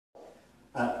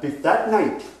that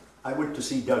night, I went to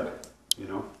see Doug, you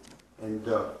know, and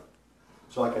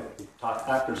so I could talk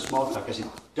after the small talk. I said,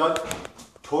 Doug,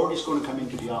 Tord is going to come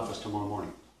into the office tomorrow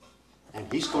morning, and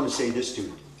he's going to say this to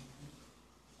you.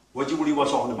 What do you really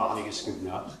was on the morning is good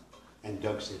now? And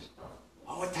Doug says,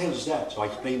 oh, what the hell is that? So I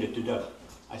explained it to Doug.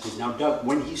 I said, now Doug,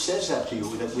 when he says that to you,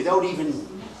 without even,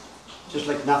 just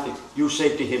like nothing, you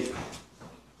say to him,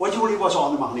 what do you really was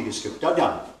on the morning is good? Doug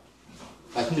down.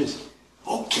 Like this.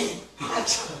 Okay.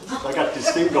 I got this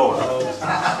thing going.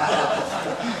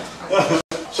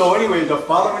 So anyway, the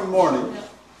following morning,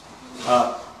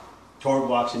 Tord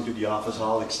walks into the office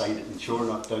all excited, and sure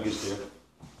enough, Doug is there.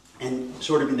 And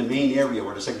sort of in the main area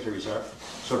where the secretaries are.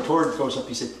 So Tord goes up,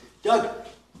 he said, Doug,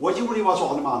 what do you really was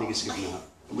on the morning is good now?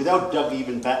 Without Doug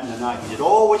even batting an eye, he said,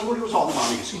 oh, what do you really was on the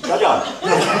morning is good? Doug.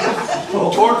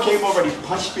 Tord came over and he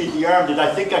punched me in the arm, and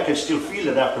I think I could still feel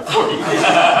it after 40 years.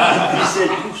 He said,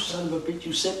 you son of a bitch,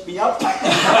 you set me up.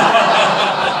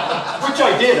 Which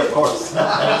I did, of course.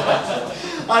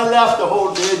 I laughed the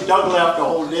whole day, Doug laughed the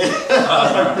whole day.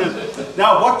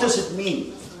 Now, what does it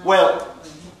mean? Well,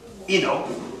 you know,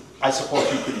 I suppose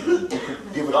you could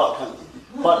give it all kinds.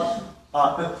 But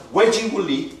wedgie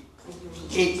woolly,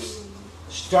 it's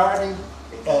starting,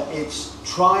 it's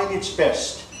trying its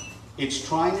best. It's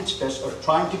trying its best, or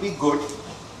trying to be good.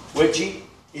 Wedgie,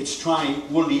 it's trying.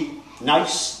 Woolly,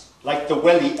 nice, like the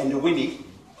welly and the winnie,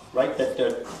 right, that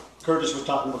Curtis was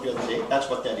talking about the other day. That's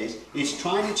what that is. It's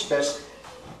trying its best.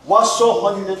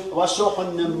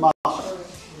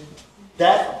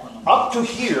 That, up to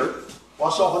here,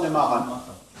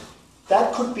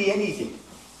 that could be anything.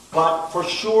 But for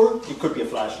sure, it could be a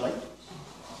flashlight.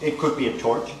 It could be a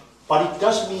torch. But it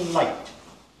does mean light.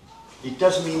 It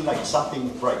does mean like something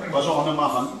bright.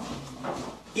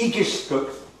 Igiskuk.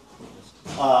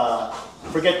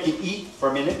 Forget the E for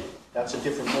a minute. That's a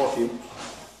different morpheme.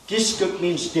 Giskuk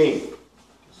means day.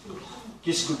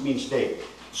 Giskuk means day.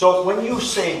 So when you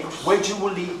say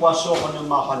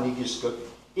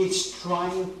it's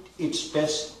trying its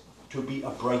best to be a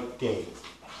bright day.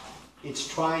 It's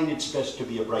trying its best to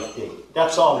be a bright day.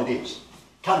 That's all it is.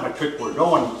 Kind of a trick word. No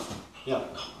one. Yeah.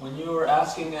 When you were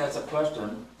asking as a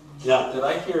question, yeah. Did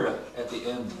I hear at the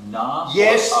end na?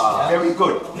 Yes, very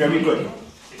good, very good.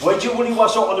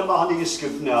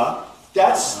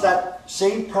 That's that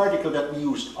same particle that we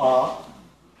used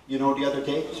you know, the other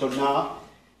day. So na.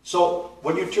 So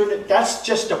when you turn it, that's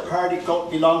just a particle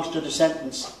belongs to the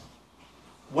sentence.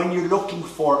 When you're looking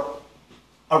for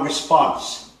a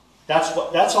response, that's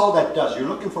all that does. You're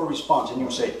looking for a response, and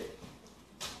you say,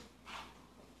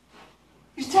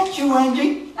 "Is that you,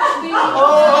 Angie?"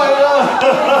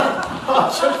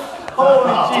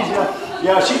 Oh, geez,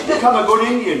 yeah, she's become a good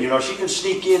Indian. You know, she can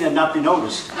sneak in and not be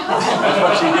noticed. That's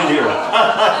what she did here.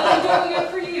 I've been doing it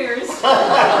for years.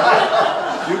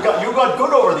 You got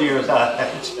good over the years,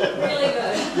 Really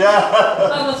good. Yeah.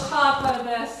 I was top out of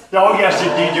this. Oh yes,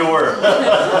 indeed you were.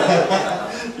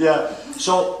 Yeah.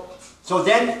 So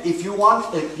then, if you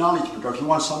want acknowledgement, or if you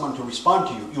want someone to respond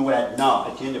to you, you add na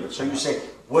at the end of it. So you say,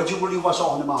 "What you really was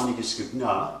on the morning is good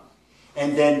na,"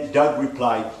 and then Doug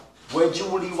replied, "What you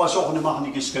really was on the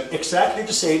morning is good." Exactly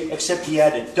the same, except he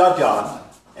added da.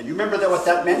 And you remember that what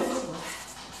that meant?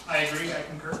 I agree. I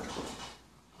concur.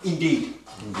 Indeed.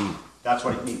 Indeed. That's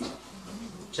what it means.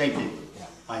 Same thing.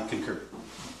 I concur.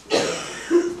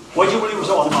 What you really was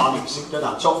on the morning is good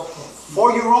na. So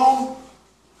for your own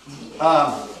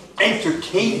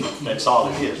entertainment, that's all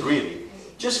it is, really.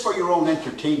 Just for your own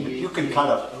entertainment, you can kind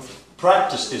of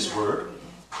practice this word,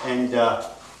 and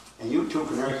you two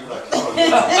can argue like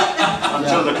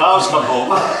until the cows come home.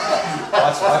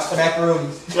 Watch the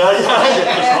macaronis.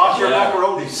 Just watch your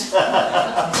macaronis.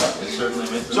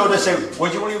 So they say,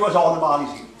 what you really was on the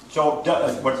morning. So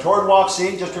when Tord walks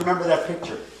in, just remember that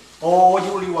picture. Oh, what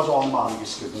you really was on the morning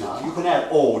is good now. You can add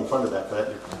 "oh" in front of that.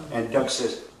 And Doug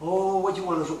says, "Oh, what you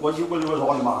really was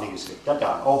on the morning is good." That.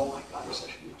 Oh my God, he was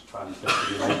trying his best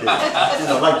to be like this. You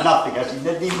know, like nothing. He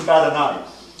didn't even bat an eye.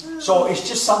 So it's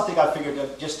just something I figured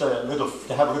that just to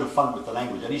have a little fun with the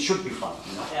language, and it should be fun.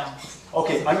 You know? Yeah.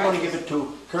 Okay, I'm going to give it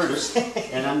to Curtis,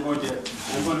 and I'm going to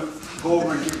go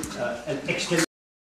over and give an extended.